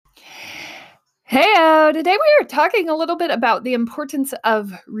Heyo, today we are talking a little bit about the importance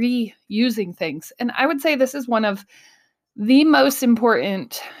of reusing things. And I would say this is one of the most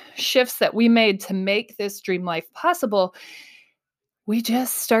important shifts that we made to make this dream life possible. We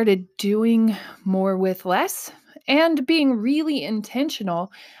just started doing more with less and being really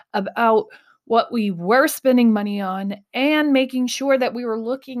intentional about what we were spending money on and making sure that we were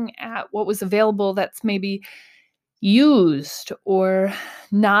looking at what was available that's maybe used or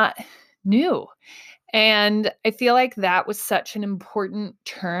not new. And I feel like that was such an important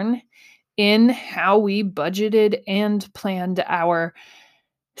turn in how we budgeted and planned our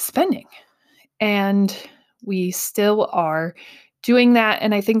spending. And we still are doing that.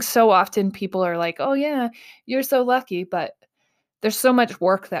 And I think so often people are like, oh, yeah, you're so lucky. But there's so much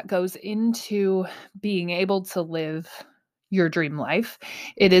work that goes into being able to live your dream life.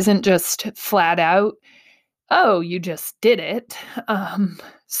 It isn't just flat out, oh, you just did it.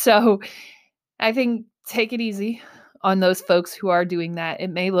 So I think take it easy on those folks who are doing that. It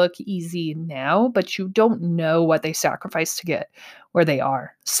may look easy now, but you don't know what they sacrificed to get where they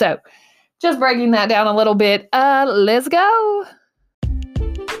are. So just breaking that down a little bit. Let's go.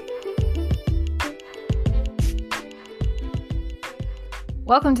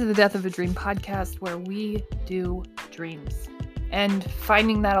 Welcome to the Death of a Dream podcast, where we do dreams. And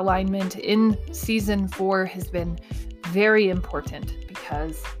finding that alignment in season 4 has been very important,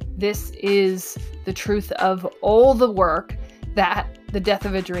 because this is the truth of all the work that the Death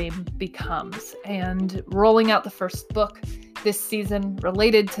of a Dream becomes. And rolling out the first book this season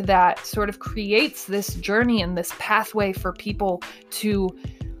related to that sort of creates this journey and this pathway for people to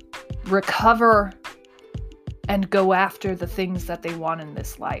recover and go after the things that they want in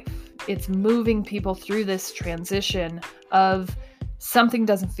this life. It's moving people through this transition of something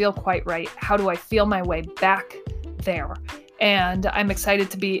doesn't feel quite right. How do I feel my way back there? And I'm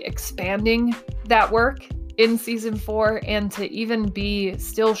excited to be expanding that work in season 4 and to even be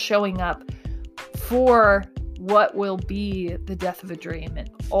still showing up for what will be the Death of a Dream and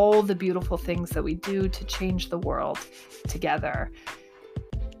all the beautiful things that we do to change the world together.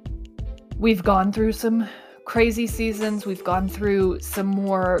 We've gone through some crazy seasons. We've gone through some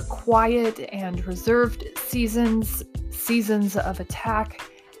more quiet and reserved seasons of attack,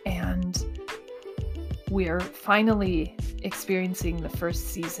 and we're finally experiencing the first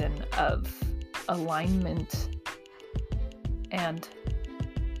season of alignment and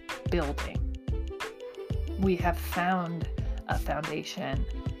building. We have found a foundation,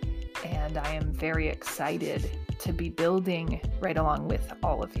 and I am very excited to be building right along with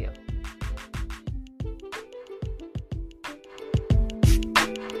all of you.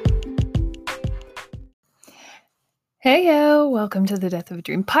 Heyo, welcome to the Death of a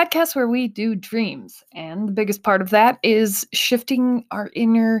Dream podcast, where we do dreams. And the biggest part of that is shifting our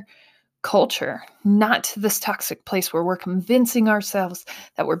inner culture, not to this toxic place where we're convincing ourselves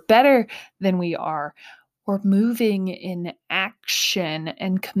that we're better than we are. We're moving in action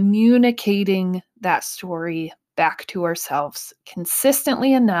and communicating that story back to ourselves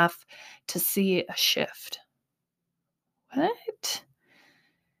consistently enough to see a shift. What?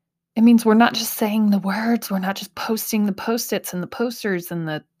 It means we're not just saying the words. We're not just posting the Post-its and the posters and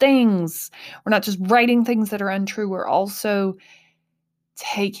the things. We're not just writing things that are untrue. We're also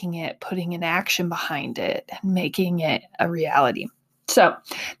taking it, putting an action behind it, and making it a reality. So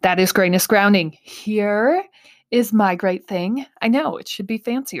that is greatness grounding. Here is my great thing. I know it should be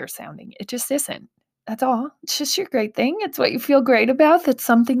fancier sounding. It just isn't. That's all. It's just your great thing. It's what you feel great about. That's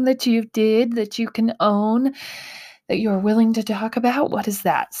something that you did, that you can own, that you're willing to talk about. What is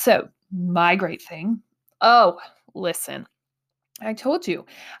that? So my great thing. Oh, listen, I told you,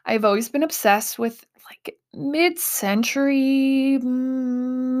 I've always been obsessed with like mid-century,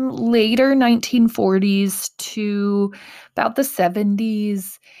 later 1940s to about the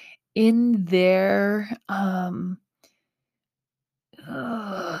 70s in there.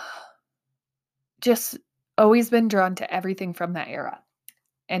 Just always been drawn to everything from that era.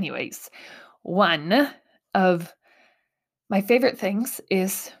 Anyways, one of my favorite things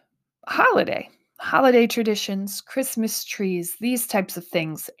is holiday traditions, Christmas trees, these types of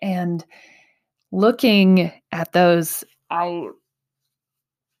things. And looking at those, I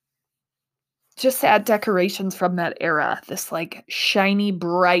just add decorations from that era, this like shiny,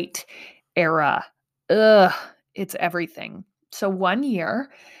 bright era. It's everything. So one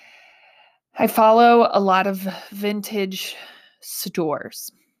year, I follow a lot of vintage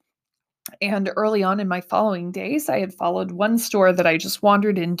stores. And early on in my following days, I had followed one store that I just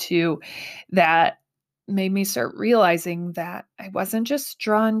wandered into that made me start realizing that I wasn't just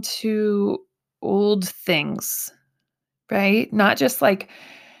drawn to old things, right? Not just like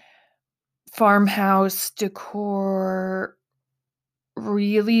farmhouse decor,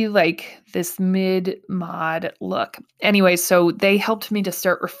 really like this mid-mod look. Anyway, so they helped me to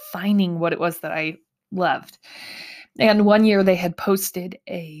start refining what it was that I loved. And one year they had posted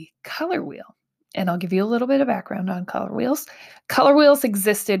a color wheel. And I'll give you a little bit of background on color wheels. Color wheels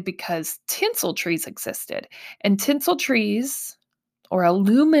existed because tinsel trees existed. And tinsel trees or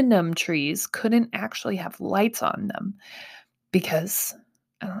aluminum trees couldn't actually have lights on them because,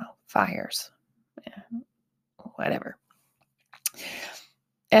 I don't know, fires, whatever.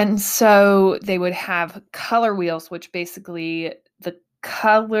 And so they would have color wheels, which basically the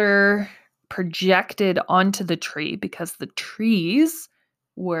color projected onto the tree because the trees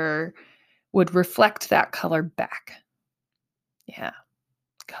would reflect that color back. Yeah,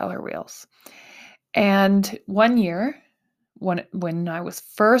 color wheels. And one year, when I was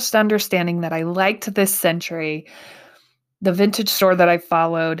first understanding that I liked this century, the vintage store that I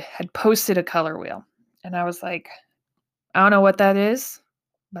followed had posted a color wheel. And I was like, I don't know what that is,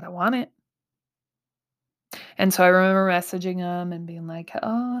 but I want it. And so I remember messaging them and being like,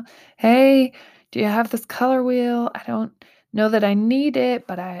 "Oh, hey, do you have this color wheel? I don't know that I need it,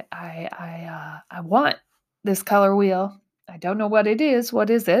 but I want this color wheel. I don't know what it is. What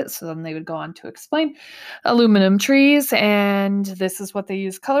is it?" So then they would go on to explain aluminum trees, and this is what they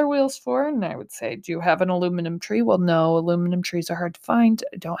use color wheels for. And I would say, "Do you have an aluminum tree?" "Well, no, aluminum trees are hard to find.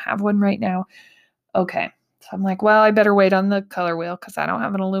 I don't have one right now." "Okay." So I'm like, well, I better wait on the color wheel because I don't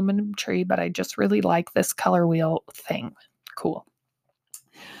have an aluminum tree, but I just really like this color wheel thing. Cool.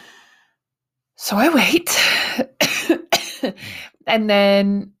 So I wait. And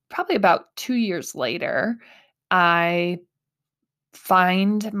then probably about 2 years later, I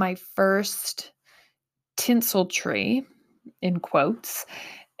find my first tinsel tree in quotes.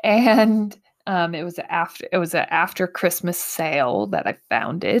 And it was an after Christmas sale that I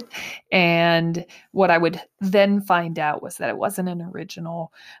found it. And what I would then find out was that it wasn't an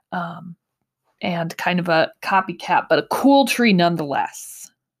original, and kind of a copycat, but a cool tree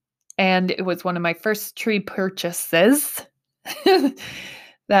nonetheless. And it was one of my first tree purchases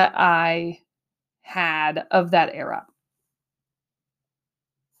that I had of that era.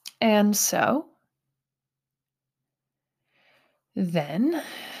 And so then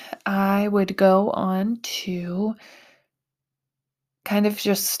I would go on to kind of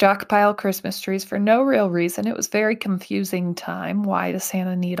just stockpile Christmas trees for no real reason. It was very confusing time. Why does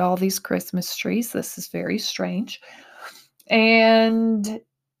Santa need all these Christmas trees? This is very strange. And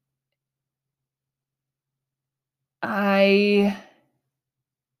I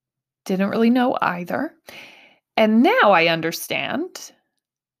didn't really know either. And now I understand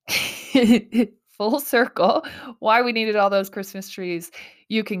full circle why we needed all those Christmas trees.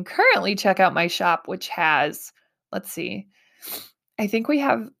 You can currently check out my shop, which has, let's see, I think we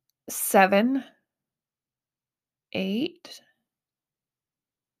have 7, 8,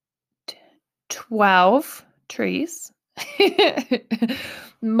 12 trees.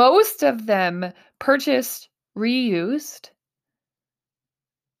 Most of them purchased, reused.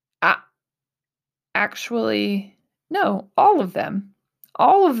 Uh, Actually, no, all of them.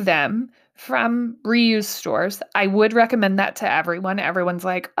 All of them from reuse stores. I would recommend that to everyone. Everyone's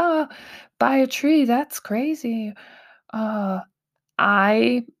like, "Oh, buy a tree. That's crazy." Uh,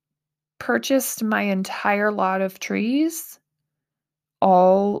 I purchased my entire lot of trees.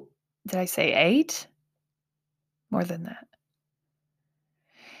 All, did I say 8? More than that.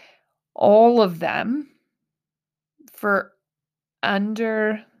 All of them for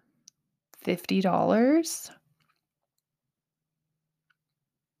under $50.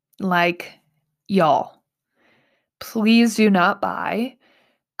 Like, y'all, please do not buy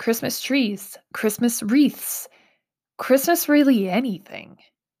Christmas trees, Christmas wreaths, Christmas really anything.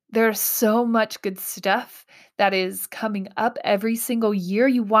 There's so much good stuff that is coming up every single year.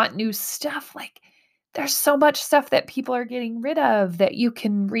 You want new stuff. Like, there's so much stuff that people are getting rid of that you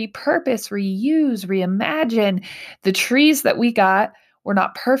can repurpose, reuse, reimagine. The trees that we got were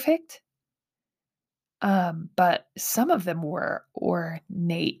not perfect, but some of them were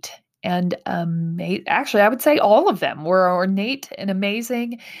ornate and actually, I would say all of them were ornate and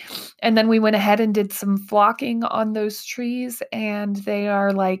amazing. And then we went ahead and did some flocking on those trees, and they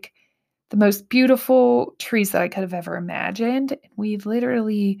are like the most beautiful trees that I could have ever imagined. We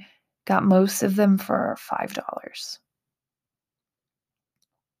literally got most of them for $5.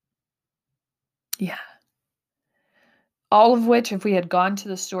 Yeah. All of which, if we had gone to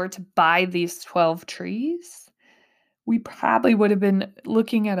the store to buy these 12 trees, we probably would have been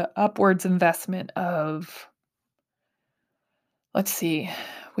looking at an upwards investment of, let's see,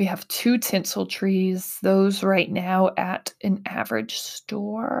 we have 2 tinsel trees. Those right now at an average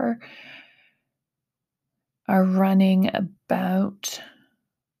store are running about,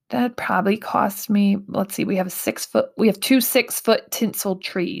 that probably cost me, let's see, we have two 6-foot tinsel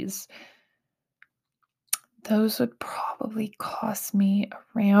trees. Those would probably cost me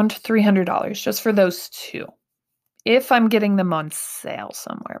around $300 just for those two. If I'm getting them on sale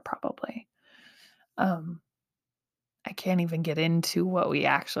somewhere, probably. I can't even get into what we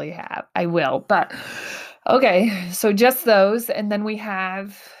actually have. I will, but okay. So just those. And then we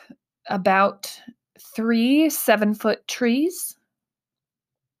have about 3 7-foot trees.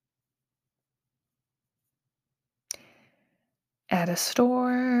 At a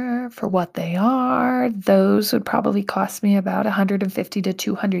store for what they are. Those would probably cost me about 150 to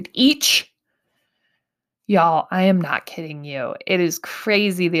 200 each. Y'all, I am not kidding you. It is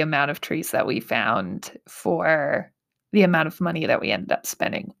crazy the amount of trees that we found for the amount of money that we ended up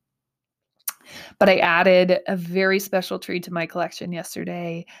spending. But I added a very special tree to my collection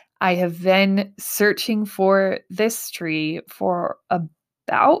yesterday. I have been searching for this tree for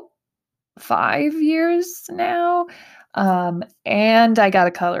about 5 years now. And I got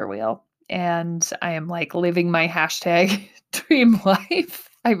a color wheel, and I am like living my hashtag dream life.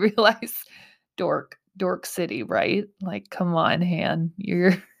 I realize dork city, right? Like, come on, Han, you're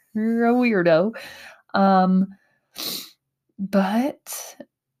a weirdo. But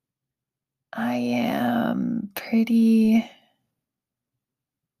I am pretty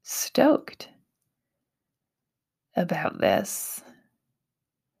stoked about this.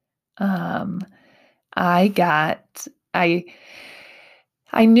 I got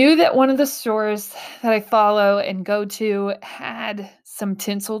I knew that one of the stores that I follow and go to had some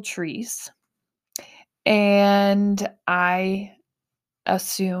tinsel trees, and I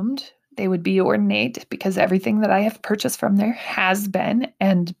assumed they would be ornate because everything that I have purchased from there has been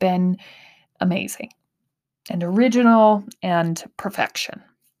amazing and original and perfection.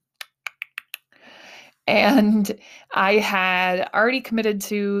 And I had already committed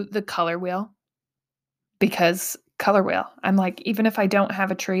to the color wheel because color wheel. I'm like, even if I don't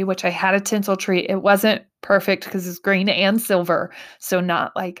have a tree, which I had a tinsel tree, it wasn't perfect because it's green and silver. So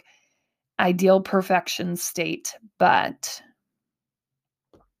not like ideal perfection state, but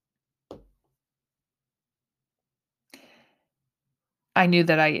I knew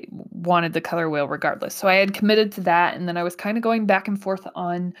that I wanted the color wheel regardless. So I had committed to that. And then I was kind of going back and forth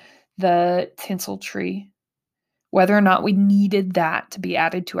on the tinsel tree, whether or not we needed that to be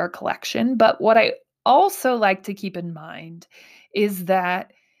added to our collection. But what I also like to keep in mind is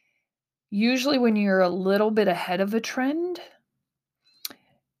that usually when you're a little bit ahead of a trend,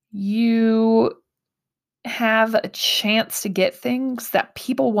 you have a chance to get things that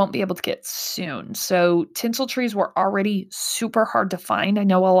people won't be able to get soon. So tinsel trees were already super hard to find. I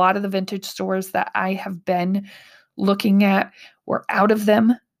know a lot of the vintage stores that I have been looking at were out of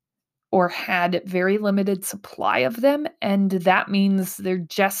them or had very limited supply of them. And that means they're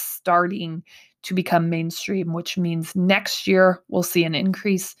just starting to become mainstream, which means next year we'll see an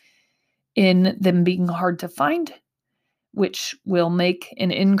increase in them being hard to find, which will make an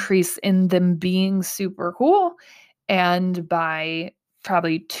increase in them being super cool. And by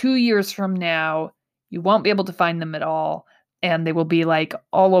probably 2 years from now, you won't be able to find them at all. And they will be like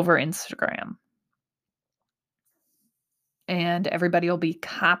all over Instagram. And everybody will be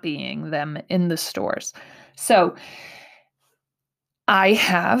copying them in the stores. So I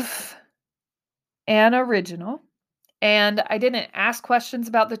have an original, and I didn't ask questions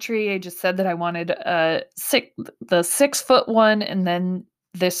about the tree. I just said that I wanted the 6-foot one, and then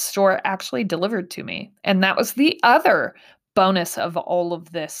this store actually delivered to me. And that was the other bonus of all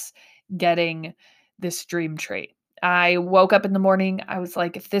of this, getting this dream tree. I woke up in the morning. I was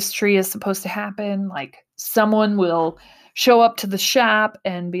like, if this tree is supposed to happen, like someone will show up to the shop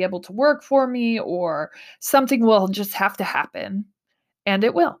and be able to work for me, or something will just have to happen. And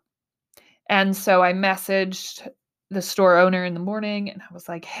it will. And so I messaged the store owner in the morning and I was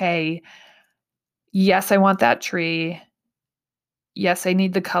like, hey, yes, I want that tree. Yes, I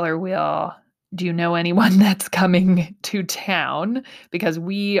need the color wheel. Do you know anyone that's coming to town? Because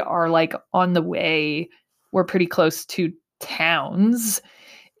we are like on the way. We're pretty close to towns.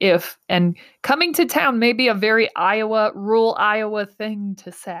 And coming to town may be a very rural Iowa thing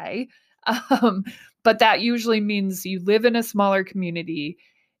to say. But that usually means you live in a smaller community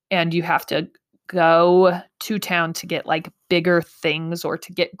and you have to go to town to get like bigger things or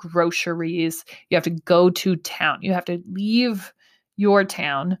to get groceries. You have to go to town. You have to leave your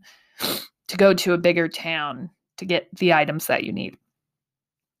town to go to a bigger town to get the items that you need.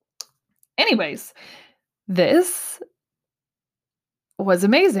 Anyways, this was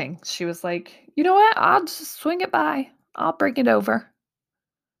amazing. She was like, you know what? I'll just swing it by. I'll bring it over.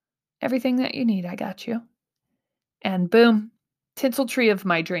 Everything that you need, I got you. And boom, tinsel tree of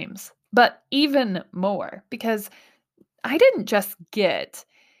my dreams. But even more, because I didn't just get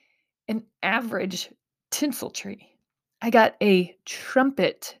an average tinsel tree. I got a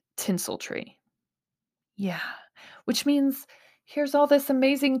trumpet tinsel tree. Yeah, which means here's all this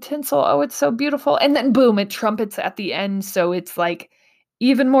amazing tinsel. Oh, it's so beautiful. And then boom, it trumpets at the end. So it's like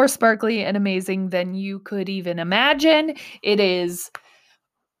even more sparkly and amazing than you could even imagine. It is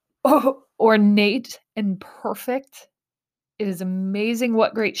ornate and perfect. It is amazing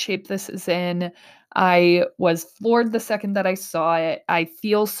what great shape this is in. I was floored the second that I saw it. I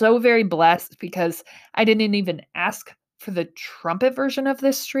feel so very blessed because I didn't even ask for the trumpet version of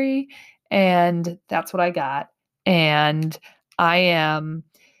this tree, and that's what I got. And I am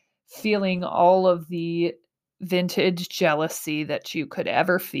feeling all of the vintage jealousy that you could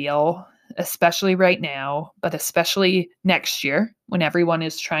ever feel, especially right now, but especially next year when everyone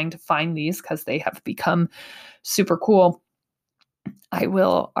is trying to find these because they have become super cool. I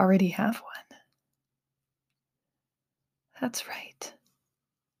will already have one. That's right.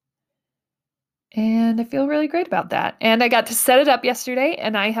 And I feel really great about that. And I got to set it up yesterday,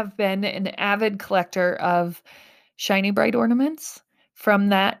 and I have been an avid collector of shiny bright ornaments from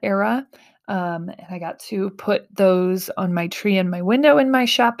that era. And I got to put those on my tree in my window in my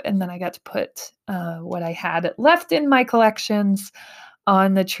shop. And then I got to put what I had left in my collections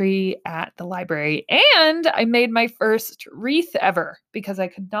on the tree at the library. And I made my first wreath ever because I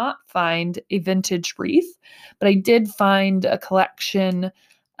could not find a vintage wreath, but I did find a collection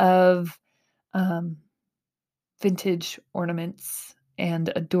of um, vintage ornaments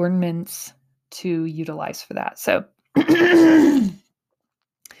and adornments to utilize for that. So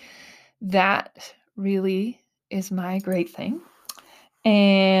that really is my great thing.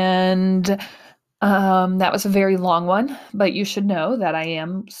 And that was a very long one, but you should know that I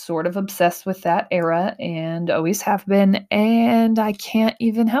am sort of obsessed with that era and always have been, and I can't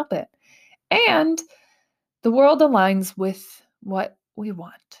even help it. And the world aligns with what we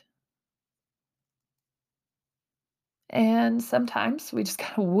want. And sometimes we just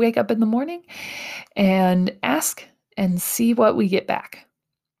gotta wake up in the morning and ask and see what we get back.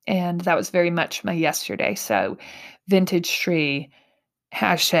 And that was very much my yesterday. So, vintage tree,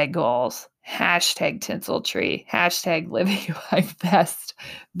 hashtag goals, hashtag tinsel tree, hashtag living life best,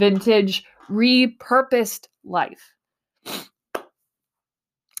 vintage repurposed life.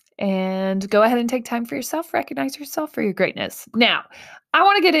 And go ahead and take time for yourself, recognize yourself for your greatness. Now, I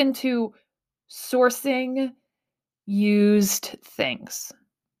want to get into sourcing used things.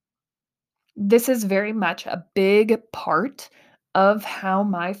 This is very much a big part of how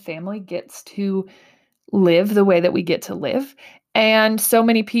my family gets to live the way that we get to live. And so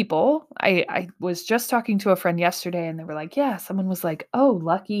many people, I was just talking to a friend yesterday and they were like, yeah, someone was like, oh,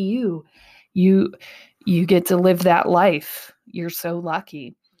 lucky you. You you get to live that life. You're so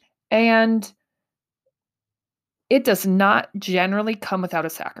lucky. And it does not generally come without a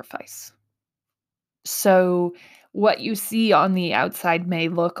sacrifice. So what you see on the outside may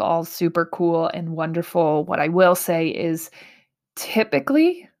look all super cool and wonderful. What I will say is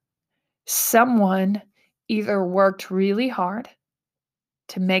typically someone either worked really hard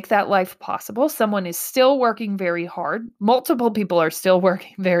to make that life possible. Someone is still working very hard. Multiple people are still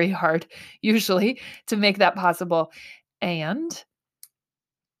working very hard, usually, to make that possible. And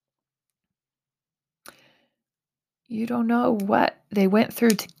you don't know what they went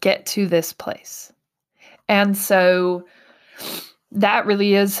through to get to this place. And so that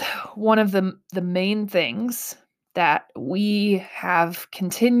really is one of the main things that we have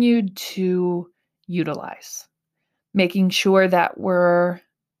continued to utilize, making sure that we're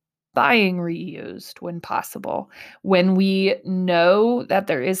buying reused when possible. When we know that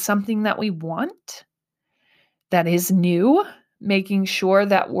there is something that we want that is new, making sure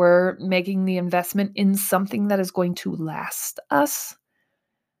that we're making the investment in something that is going to last us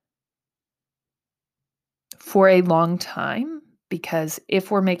for a long time. Because if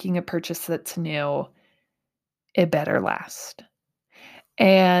we're making a purchase that's new, it better last.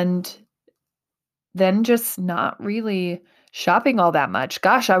 And then just not really shopping all that much.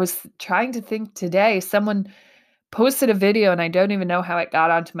 Gosh, I was trying to think today. Someone posted a video and I don't even know how it got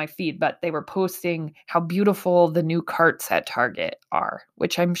onto my feed, but they were posting how beautiful the new carts at Target are,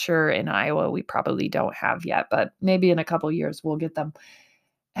 which I'm sure in Iowa we probably don't have yet, but maybe in a couple years we'll get them.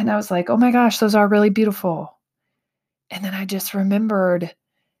 And I was like, oh my gosh, those are really beautiful. And then I just remembered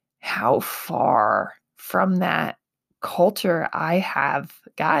how far from that culture I have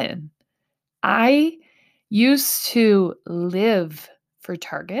gotten. I used to live for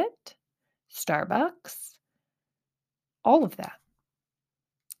Target, Starbucks, all of that.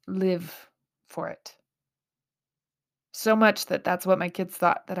 Live for it. So much that that's what my kids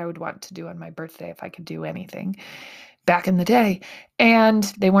thought that I would want to do on my birthday if I could do anything back in the day. And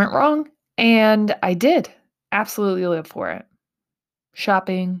they weren't wrong. And I did absolutely live for it.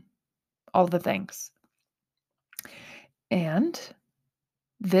 Shopping, all the things. And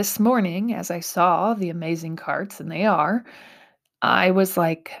this morning, as I saw the amazing carts, and they are, I was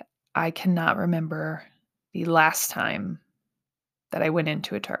like, I cannot remember the last time that I went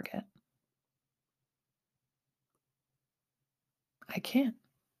into a Target. I can't.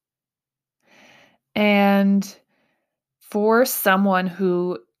 And for someone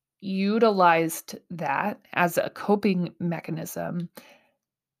who utilized that as a coping mechanism,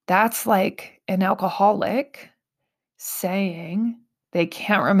 that's like an alcoholic saying they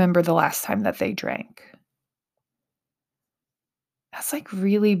can't remember the last time that they drank. That's like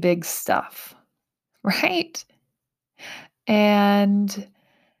really big stuff, right? And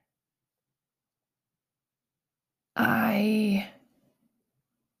I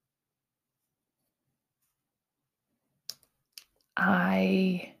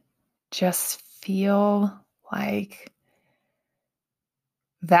I just feel like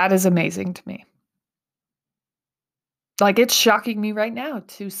that is amazing to me. Like, it's shocking me right now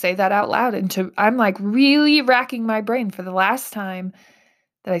to say that out loud and I'm, like, really racking my brain for the last time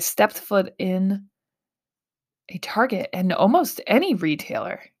that I stepped foot in a Target and almost any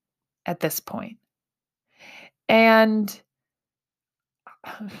retailer at this point. And,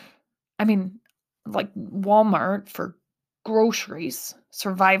 I mean, like, Walmart for groceries,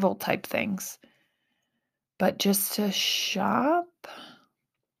 survival type things. But just to shop?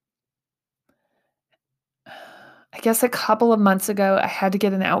 I guess a couple of months ago, I had to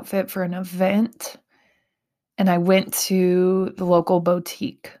get an outfit for an event, and I went to the local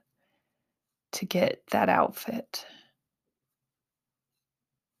boutique to get that outfit.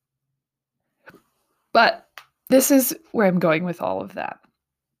 But this is where I'm going with all of that.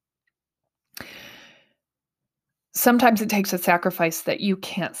 Sometimes it takes a sacrifice that you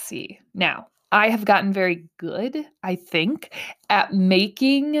can't see. Now, I have gotten very good, I think, at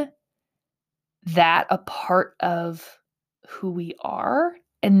making that a part of who we are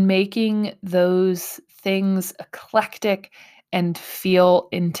and making those things eclectic and feel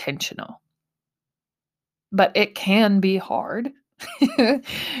intentional. But it can be hard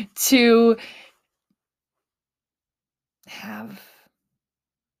to have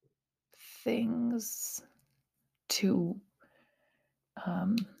things to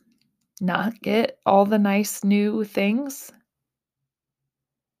not get all the nice new things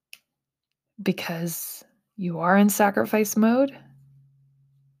because you are in sacrifice mode.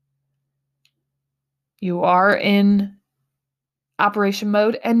 You are in operation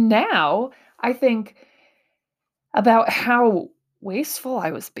mode. And now I think about how wasteful I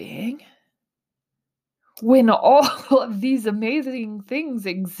was being when all of these amazing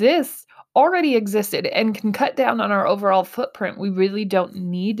things already existed and can cut down on our overall footprint. We really don't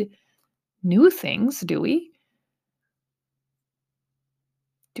need new things, do we?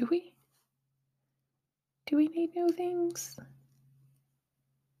 Do we? Do we need new things?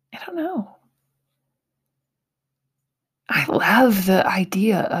 I don't know. I love the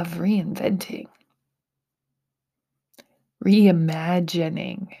idea of reinventing,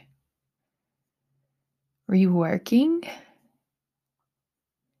 reimagining, reworking.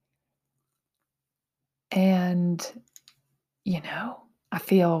 And, I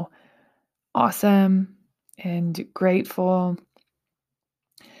feel awesome and grateful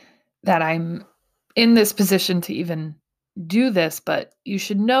that I'm in this position to even do this. But you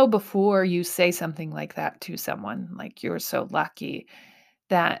should know before you say something like that to someone, like you're so lucky,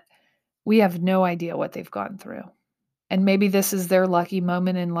 that we have no idea what they've gone through. And maybe this is their lucky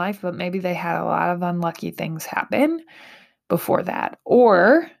moment in life, but maybe they had a lot of unlucky things happen before that.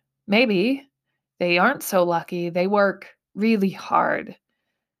 Or maybe they aren't so lucky. They work really hard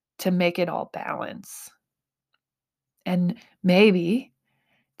to make it all balance. And maybe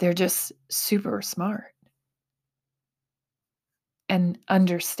they're just super smart and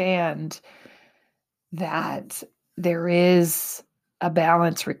understand that there is a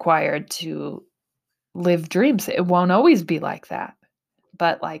balance required to live dreams. It won't always be like that.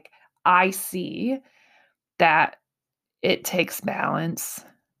 But like I see that it takes balance,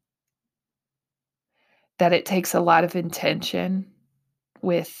 that it takes a lot of intention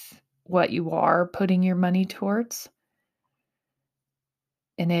with what you are putting your money towards.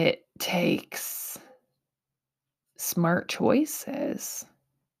 And it takes smart choices,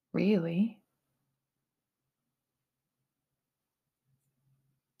 really.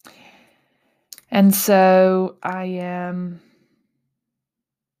 And so I am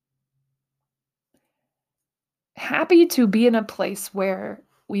happy to be in a place where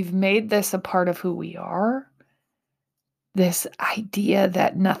we've made this a part of who we are. This idea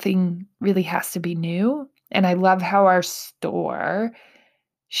that nothing really has to be new. And I love how our store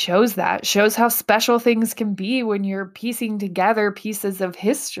shows that, shows how special things can be when you're piecing together pieces of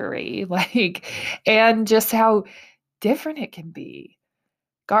history, and just how different it can be.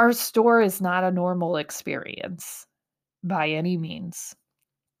 Our store is not a normal experience by any means.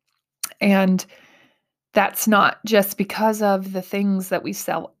 And that's not just because of the things that we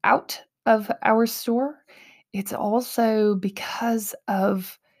sell out of our store. It's also because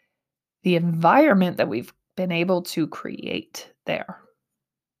of the environment that we've been able to create there.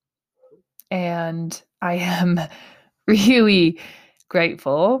 And I am really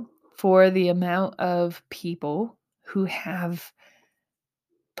grateful for the amount of people who have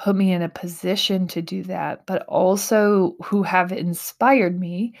put me in a position to do that, but also who have inspired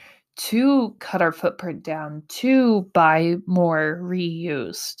me to cut our footprint down, to buy more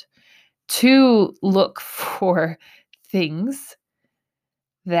reused, to look for things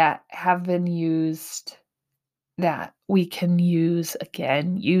that have been used that we can use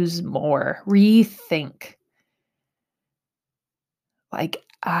again, use more, rethink.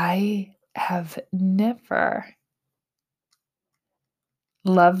 I have never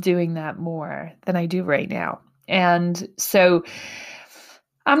loved doing that more than I do right now. And so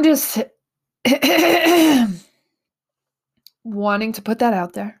I'm just wanting to put that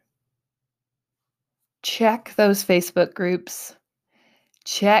out there. Check those Facebook groups.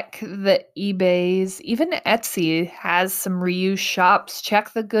 Check the eBays. Even Etsy has some reuse shops.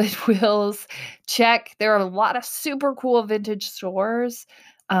 Check the Goodwills. There are a lot of super cool vintage stores.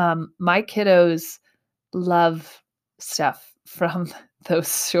 My kiddos love stuff from those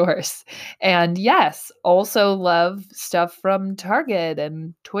stores. And yes, also love stuff from Target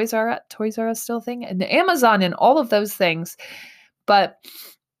and Toys R Us still a thing, and Amazon and all of those things. But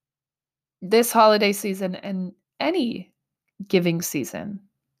this holiday season and any giving season,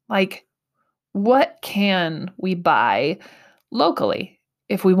 what can we buy locally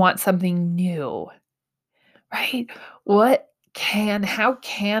if we want something new, right? How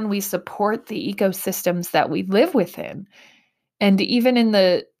can we support the ecosystems that we live within? And even in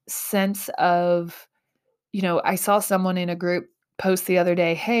the sense of, I saw someone in a group post the other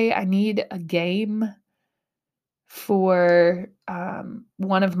day, hey, I need a game for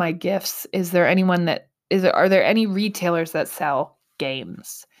one of my gifts. Are there any retailers that sell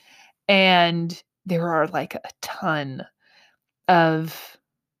games? And there are a ton of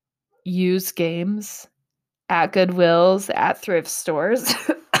used games at Goodwills, at thrift stores,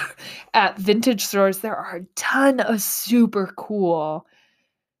 at vintage stores. There are a ton of super cool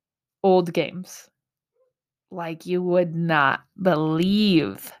old games like you would not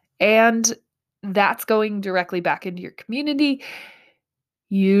believe. And that's going directly back into your community.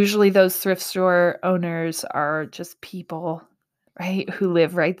 Usually those thrift store owners are just people, right, who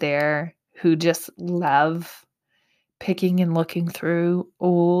live right there, who just love picking and looking through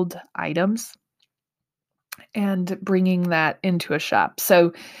old items and bringing that into a shop.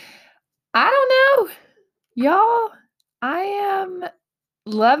 So I don't know, y'all. I am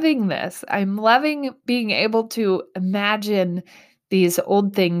loving this. I'm loving being able to imagine these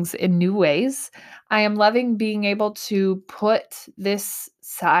old things in new ways. I am loving being able to put this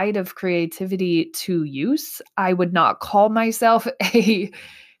side of creativity to use. I would not call myself a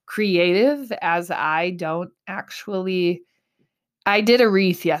creative, as I don't actually. I did a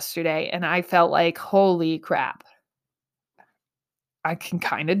wreath yesterday and I felt like, holy crap, I can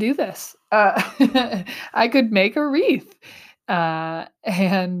kind of do this. I could make a wreath.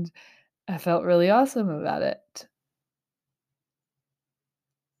 And I felt really awesome about it.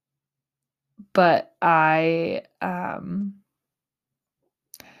 But I've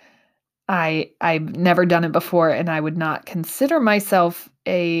never done it before, and I would not consider myself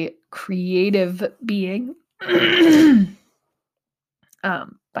a creative being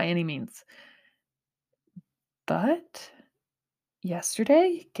by any means. But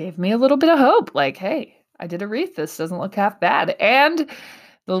yesterday gave me a little bit of hope. Hey, I did a wreath. This doesn't look half bad. And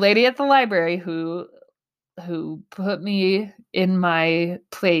the lady at the library who put me in my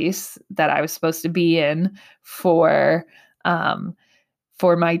place that I was supposed to be in for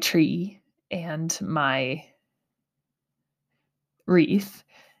my tree and my wreath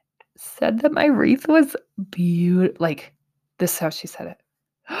said that my wreath was beautiful. This is how she said it.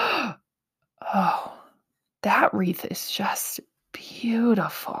 Oh, that wreath is just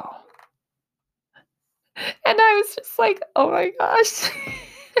beautiful. And I was just like, oh my gosh.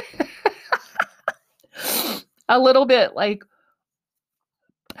 A little bit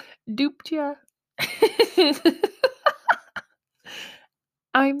duped ya.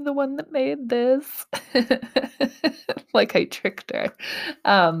 I'm the one that made this. Like I tricked her.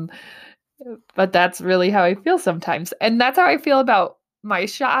 Um, but that's really how I feel sometimes. And that's how I feel about my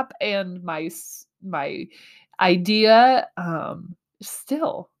shop and my idea.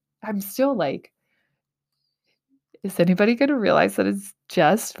 Still, I'm still like, is anybody going to realize that it's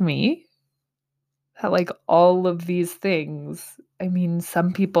just me? That like all of these things, I mean,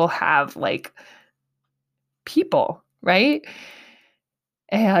 some people have like people, right?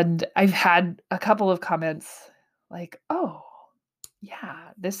 And I've had a couple of comments like, "Oh,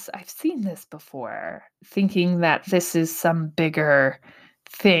 yeah, this I've seen this before," thinking that this is some bigger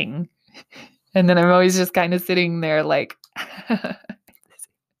thing. And then I'm always just kind of sitting there like, "It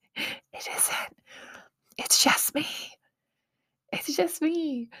isn't. It's just me. It's just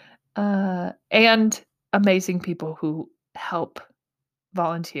me." And amazing people who help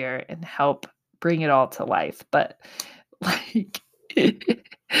volunteer and help bring it all to life, but, like,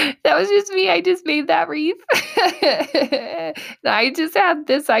 that was just me, I just made that wreath. I just had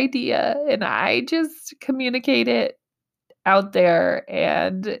this idea, and I just communicate it out there,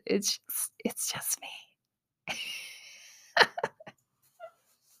 and it's just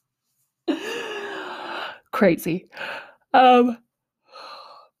me. Crazy. Um,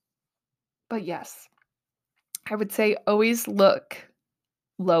 but yes, I would say always look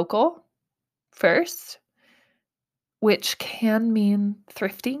local first, which can mean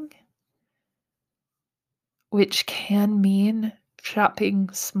thrifting, which can mean shopping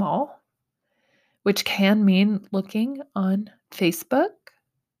small, which can mean looking on Facebook,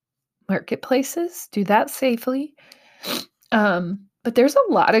 marketplaces, do that safely. But there's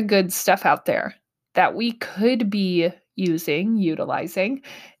a lot of good stuff out there that we could be utilizing,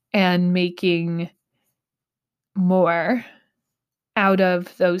 and making more out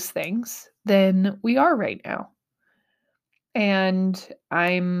of those things than we are right now. And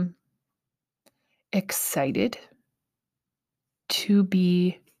I'm excited to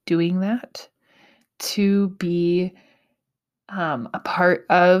be doing that, to be a part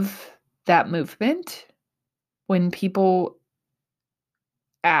of that movement. When people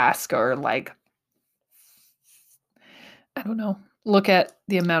ask or like, I don't know, look at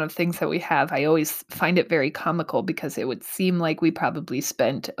the amount of things that we have, I always find it very comical because it would seem like we probably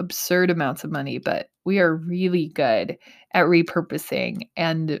spent absurd amounts of money, but we are really good at repurposing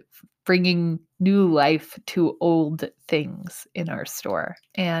and bringing new life to old things in our store.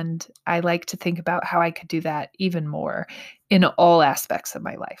 And I like to think about how I could do that even more in all aspects of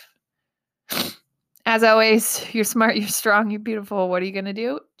my life. As always, you're smart, you're strong, you're beautiful. What are you going to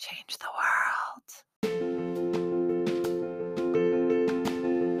do? Change the world.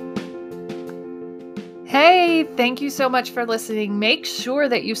 Hey, thank you so much for listening. Make sure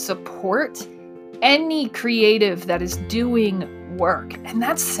that you support any creative that is doing work. And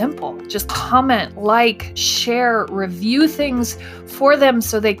that's simple. Just comment, like, share, review things for them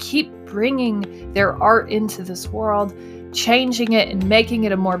so they keep bringing their art into this world, changing it and making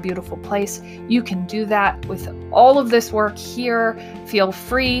it a more beautiful place. You can do that with all of this work here. Feel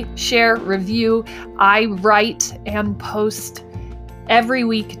free, share, review. I write and post every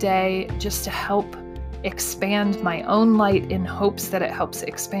weekday just to help expand my own light in hopes that it helps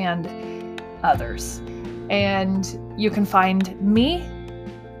expand others. And you can find me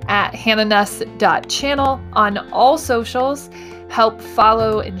at hannahnuss.channel on all socials. Help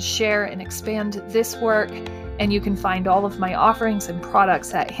follow and share and expand this work. And you can find all of my offerings and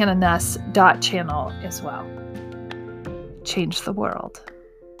products at hannahnuss.channel as well. Change the world.